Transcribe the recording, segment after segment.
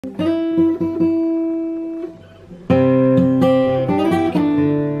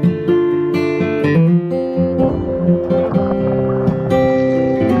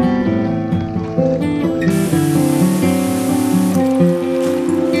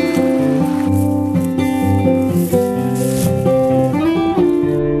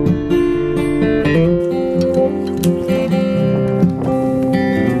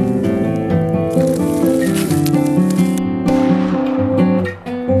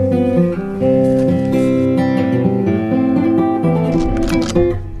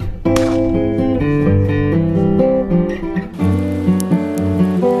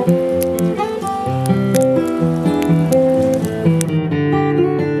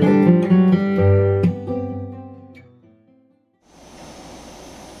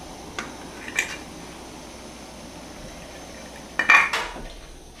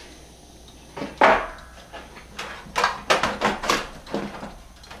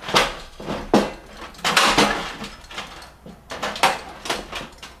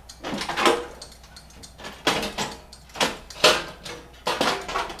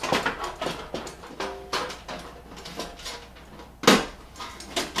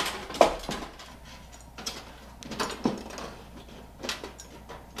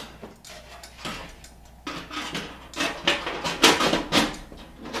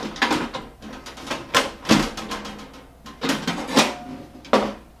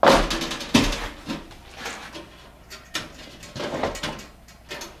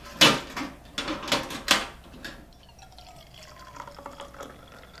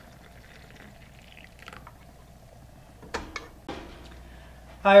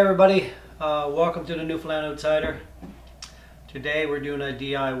Hi everybody, welcome to the Newfoundland Outsider. Today we're doing a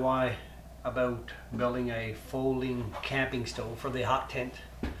DIY about building a folding camping stove for the hot tent.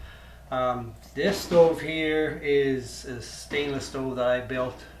 This stove here is a stainless stove that I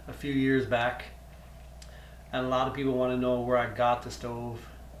built a few years back, and a lot of people want to know where I got the stove,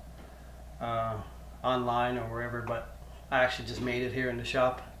 online or wherever, but I actually just made it here in the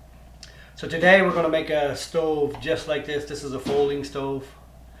shop. So today we're going to make a stove just like this. This is a folding stove.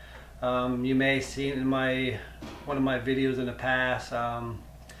 You may have seen in one of my videos in the past.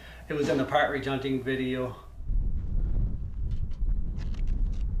 It was in the partridge hunting video.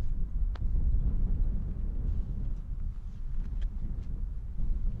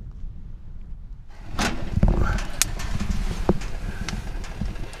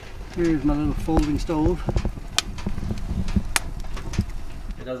 Here's my little folding stove.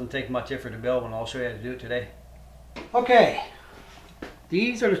 It doesn't take much effort to build one. I'll show you how to do it today. Okay.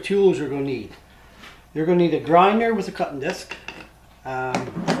 These are the tools you're going to need. You're going to need a grinder with a cutting disc,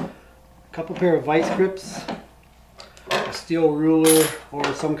 a couple pair of vice grips, a steel ruler or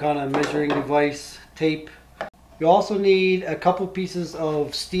some kind of measuring device, tape. You also need a couple pieces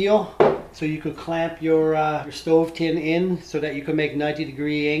of steel so you could clamp your stove tin in so that you can make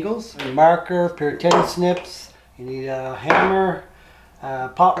 90-degree angles. A marker, a pair of tennis snips, you need a hammer, a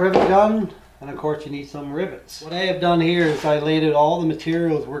pop rivet gun, and of course you need some rivets. What I have done here is I laid out all the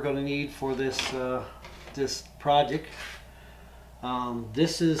materials we're going to need for this this project.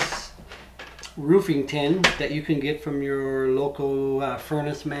 This is roofing tin that you can get from your local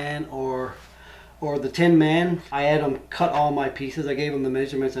furnace man or the tin man. I had them cut all my pieces. I gave them the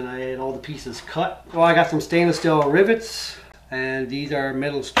measurements and I had all the pieces cut. Well, I got some stainless steel rivets, and these are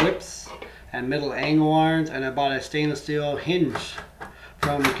metal strips and metal angle irons, and I bought a stainless steel hinge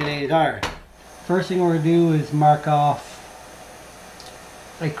from Canadian Tire. First thing we're going to do is mark off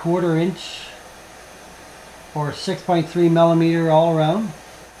a 1/4 inch or 6.3 millimeter all around.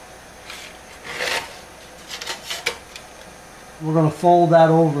 We're going to fold that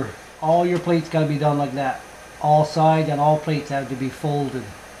over. All your plates got to be done like that. All sides and all plates have to be folded.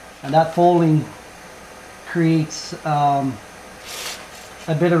 And that folding creates a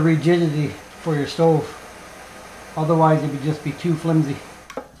bit of rigidity for your stove. Otherwise it would just be too flimsy.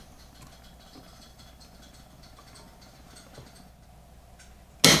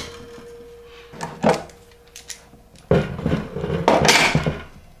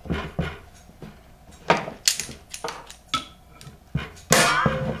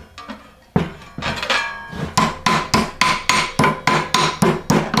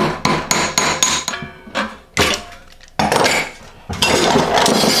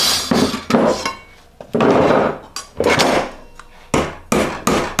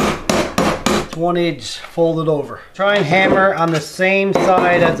 One edge folded over. Try and hammer on the same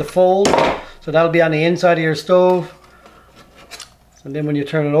side as the fold, so that'll be on the inside of your stove, and then when you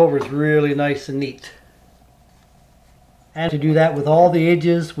turn it over it's really nice and neat. And to do that with all the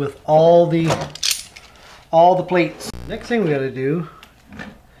edges, with all the plates. Next thing we got to do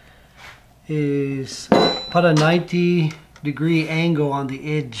is put a 90-degree angle on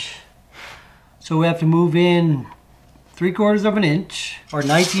the edge. So we have to move in 3/4 of an inch or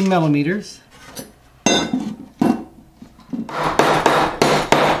 19 millimeters.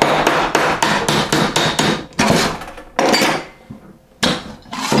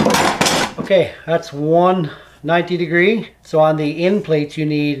 Okay, that's one 90-degree. So on the end plates you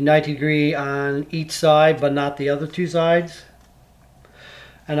need 90-degree on each side, but not the other two sides.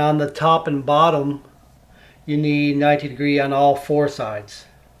 And on the top and bottom you need 90-degree on all 4 sides.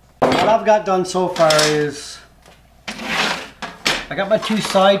 What I've got done so far is I got my 2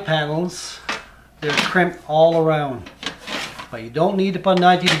 side panels. They're crimped all around, but you don't need to put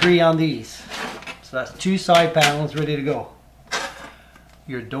 90-degree on these. So that's 2 side panels ready to go.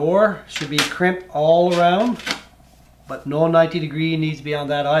 Your door should be crimped all around, but no 90-degree needs to be on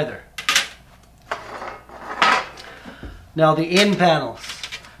that either. Now the end panels.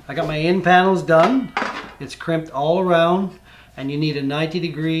 I got my end panels done. It's crimped all around, and you need a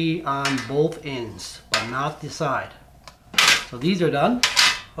 90-degree on both ends, but not the side. So these are done.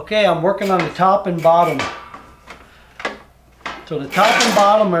 Okay, I'm working on the top and bottom. So the top and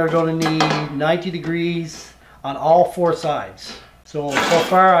bottom are going to need 90 degrees on all 4 sides. So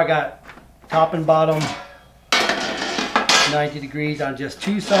far I got top and bottom 90 degrees on just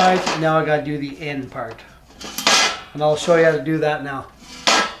 2 sides. Now I got to do the end part, and I'll show you how to do that now.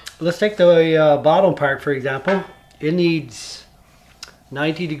 Let's take the bottom part for example. It needs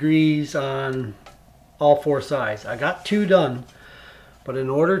 90 degrees on all 4 sides. I got 2 done, but in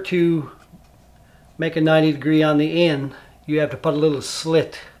order to make a 90 degree on the end, you have to put a little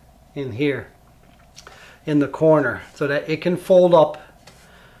slit in here in the corner so that it can fold up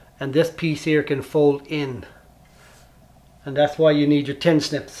and this piece here can fold in, and that's why you need your tin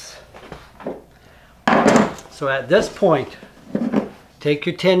snips. So at this point, take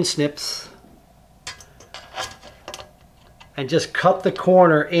your tin snips and just cut the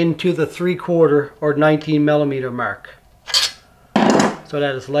corner into the 3/4 or 19 millimeter mark so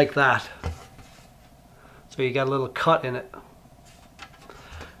that it's like that. So you got a little cut in it,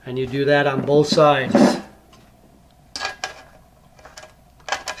 and you do that on both sides,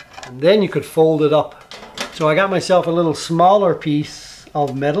 and then you could fold it up. So I got myself a little smaller piece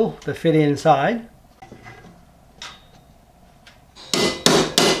of metal to fit inside.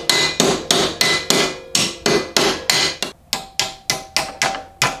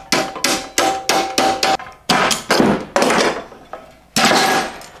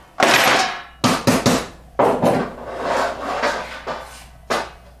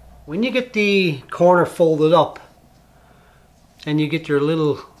 When you get the corner folded up and you get your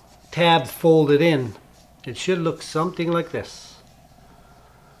little tabs folded in, it should look something like this.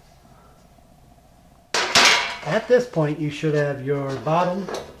 At this point you should have your bottom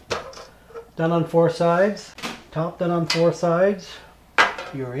done on 4 sides, top done on 4 sides,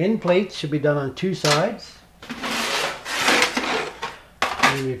 your end plates should be done on 2 sides,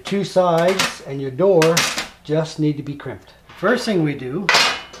 and your 2 sides and your door just need to be crimped. First thing we do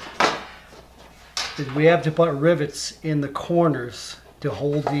is we have to put rivets in the corners to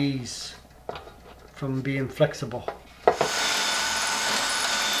hold these from being flexible.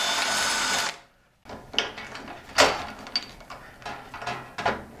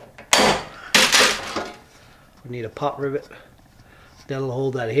 We need a pop rivet that'll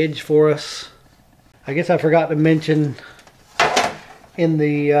hold that hinge for us. I guess I forgot to mention in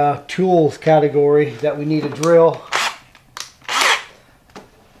the tools category that we need a drill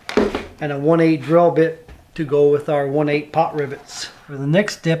and a 1/8 drill bit to go with our 1/8 pot rivets. For the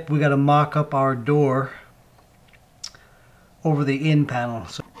next step, we got to mock up our door over the end panel.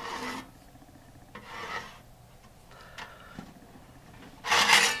 So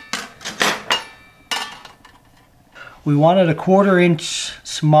we wanted a 1/4 inch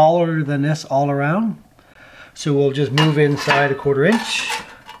smaller than this all around, so we'll just move inside a 1/4 inch.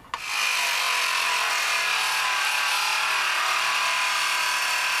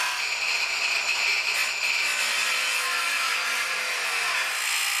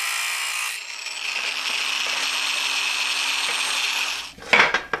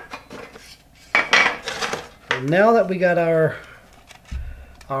 Now that we got our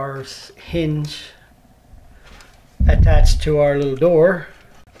hinge attached to our little door,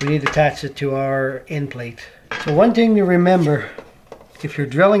 we need to attach it to our end plate. So one thing to remember, if you're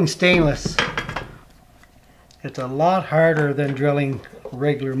drilling stainless, it's a lot harder than drilling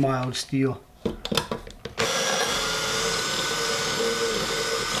regular mild steel.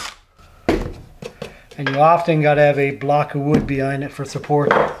 And you often got to have a block of wood behind it for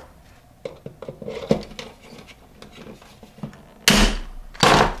support.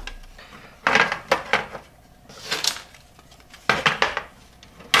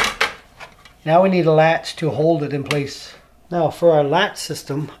 Now we need a latch to hold it in place. Now for our latch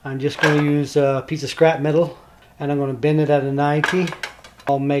system, I'm just going to use a piece of scrap metal and I'm going to bend it at a 90.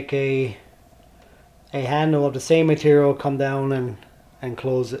 I'll make a handle of the same material, come down and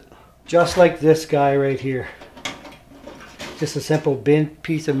close it. Just like this guy right here. Just a simple bent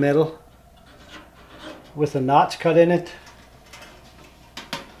piece of metal with a notch cut in it.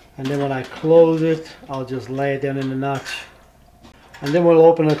 And then when I close it, I'll just lay it down in the notch. And then we'll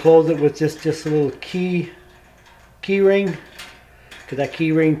open and close it with just a little key ring, because that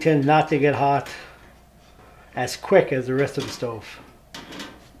key ring tends not to get hot as quick as the rest of the stove.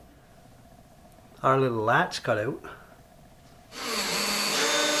 Our little latch cut out.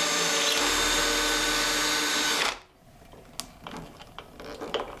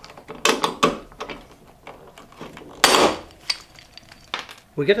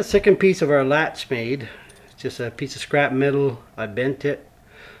 We get a second piece of our latch made. Just a piece of scrap metal. I bent it,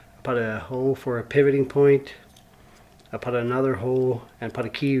 I put a hole for a pivoting point, I put another hole and put a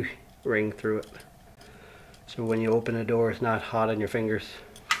key ring through it, so when you open the door it's not hot on your fingers.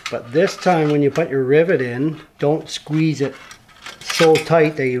 But this time when you put your rivet in, don't squeeze it so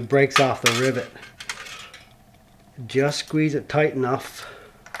tight that it breaks off the rivet. Just squeeze it tight enough.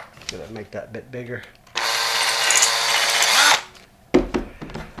 Gotta make that bit bigger.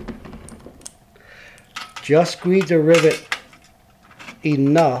 Just squeeze the rivet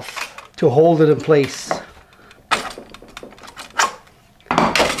enough to hold it in place.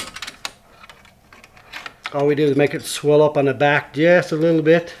 All we do is make it swell up on the back just a little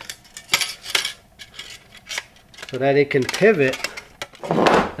bit so that it can pivot,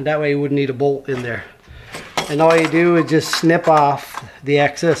 and that way you wouldn't need a bolt in there. And all you do is just snip off the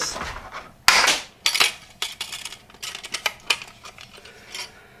excess.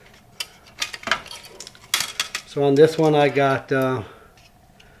 So on this one I got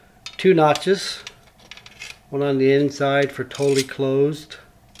 2 notches, one on the inside for totally closed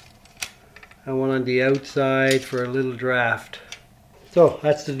and one on the outside for a little draft. So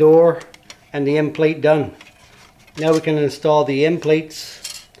that's the door and the end plate done. Now we can install the end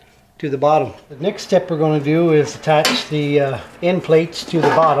plates to the bottom. The next step we're going to do is attach the end plates to the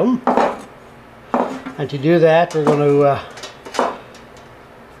bottom, and to do that we're going to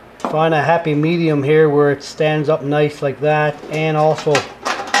find a happy medium here where it stands up nice like that and also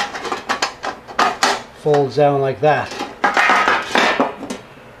folds down like that.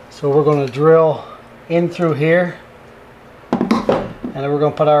 So we're going to drill in through here, and then we're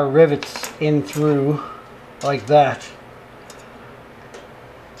going to put our rivets in through like that.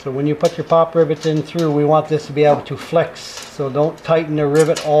 So when you put your pop rivets in through, we want this to be able to flex. So don't tighten the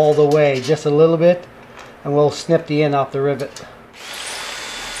rivet all the way, just a little bit, and we'll snip the end off the rivet.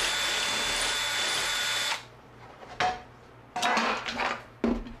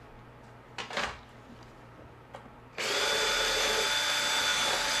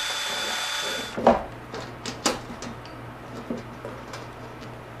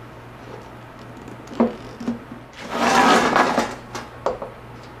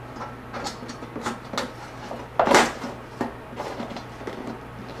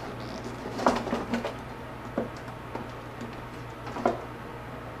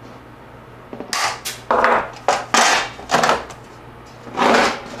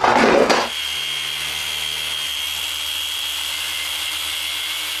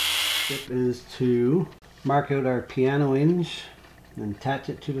 Is to mark out our piano hinge and attach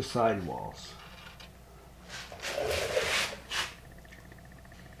it to the side walls.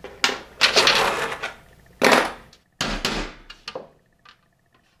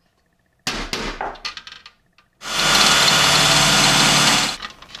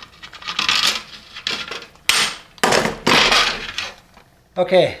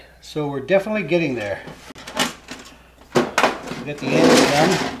 Okay, so we're definitely getting there. Get the ends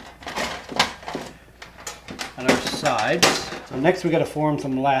done on our sides. So next we got to form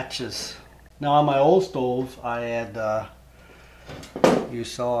some latches. Now on my old stove I had, you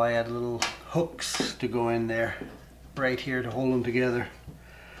saw I had little hooks to go in there right here to hold them together.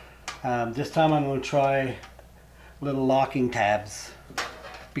 This time I'm going to try little locking tabs,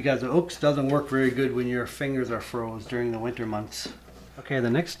 because the hooks doesn't work very good when your fingers are froze during the winter months. Okay, the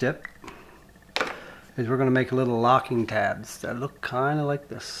next step is we're going to make little locking tabs that look kind of like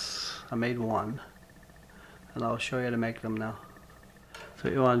this. I made one, and I'll show you how to make them now. So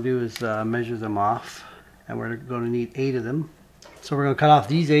what you want to do is measure them off, and we're going to need 8 of them. So we're going to cut off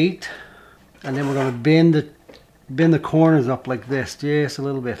these 8, and then we're going to bend the corners up like this, just a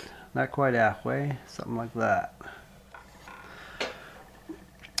little bit, not quite halfway, something like that.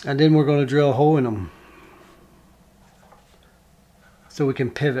 And then we're going to drill a hole in them so we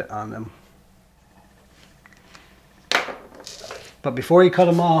can pivot on them. But before you cut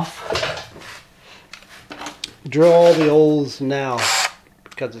them off, drill all the holes now,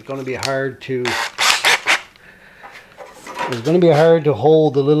 because it's going to be hard to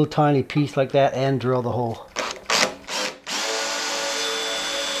hold the little tiny piece like that and drill the hole.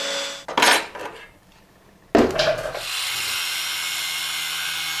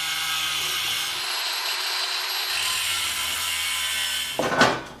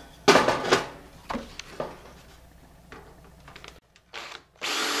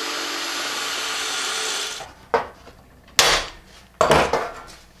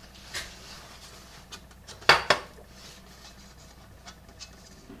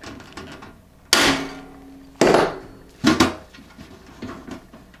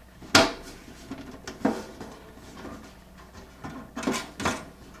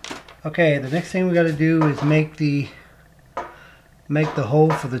 Okay, the next thing we got to do is make the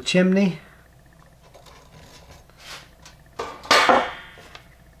hole for the chimney.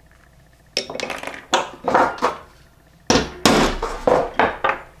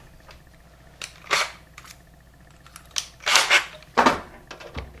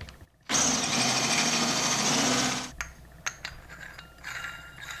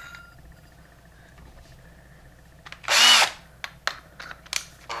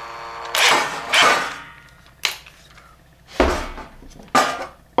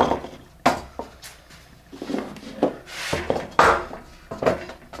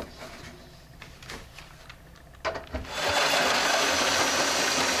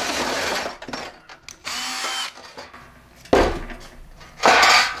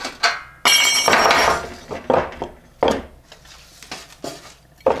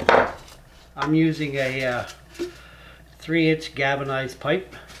 I'm using a 3-inch galvanized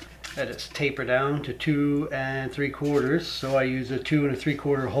pipe that is tapered down to 2 3/4. So I use a 2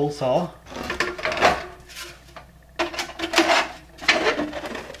 3/4 hole saw.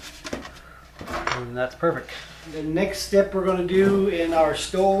 And that's perfect. The next step we're going to do in our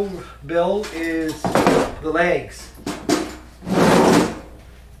stove build is the legs.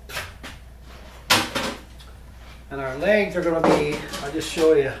 And our legs are going to be, I'll just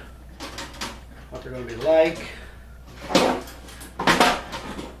show you what they're going to be like.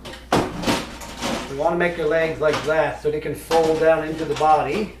 We want to make your legs like that so they can fold down into the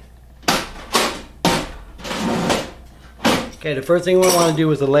body. Okay, the first thing we want to do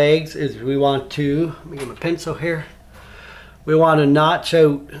with the legs is we want to, let me get my pencil here. We want to notch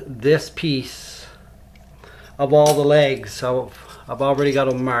out this piece of all the legs. So I've already got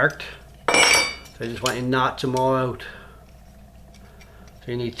them marked. So I just want you to notch them all out.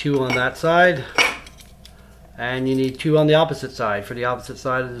 So you need 2 on that side, and you need 2 on the opposite side for the opposite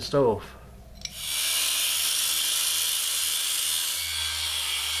side of the stove.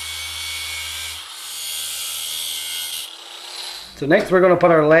 So next we're going to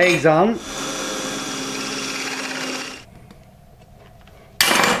put our legs on.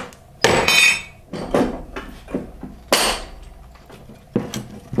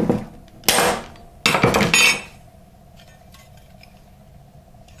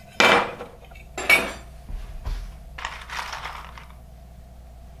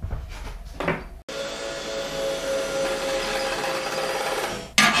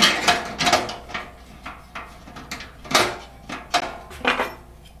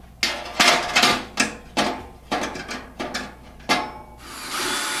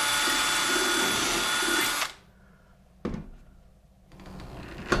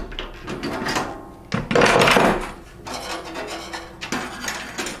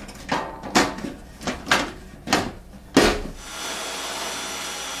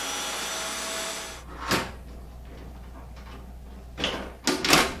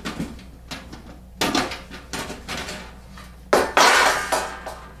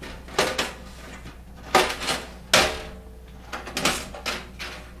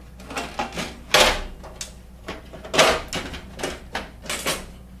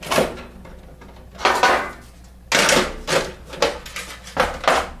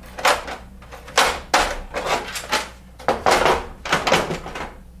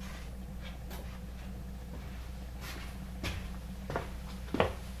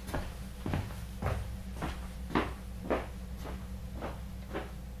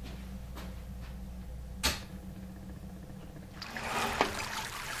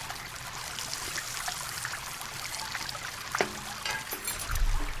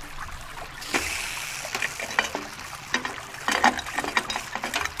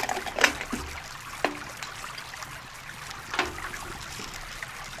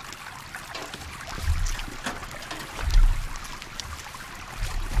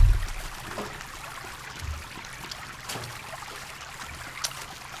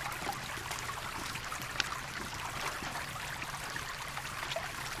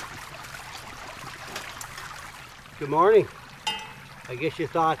 Good morning. I guess you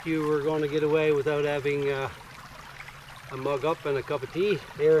thought you were going to get away without having a mug up and a cup of tea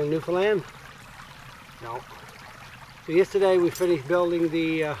here in Newfoundland. No. So yesterday we finished building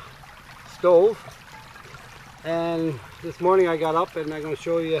the stove, and this morning I got up and I'm going to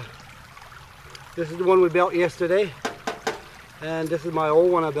show you. This is the one we built yesterday, and this is my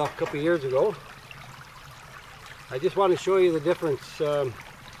old one I built a couple of years ago. I just want to show you the difference.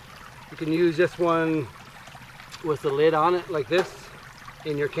 You can use this one with the lid on it like this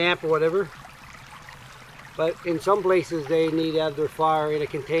in your camp or whatever, but in some places they need to have their fire in a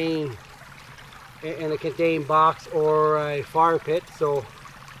contained box or a fire pit, so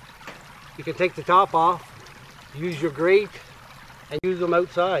you can take the top off, use your grate, and use them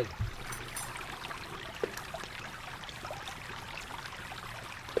outside.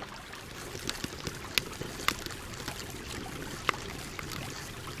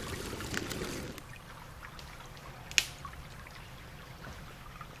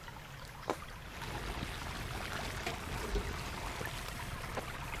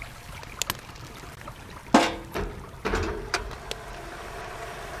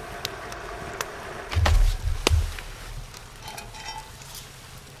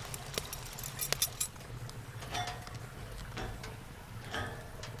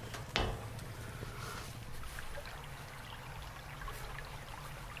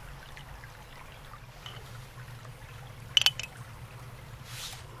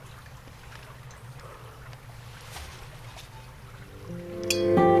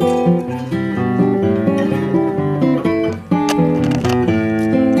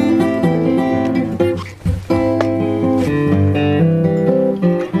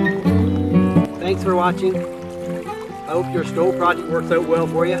 watching. I hope your stove project works out well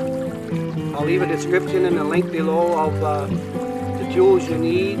for you. I'll leave a description and a link below of the tools you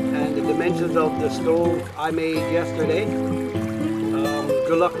need and the dimensions of the stove I made yesterday.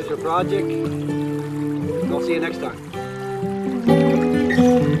 Good luck with your project. I'll see you next time.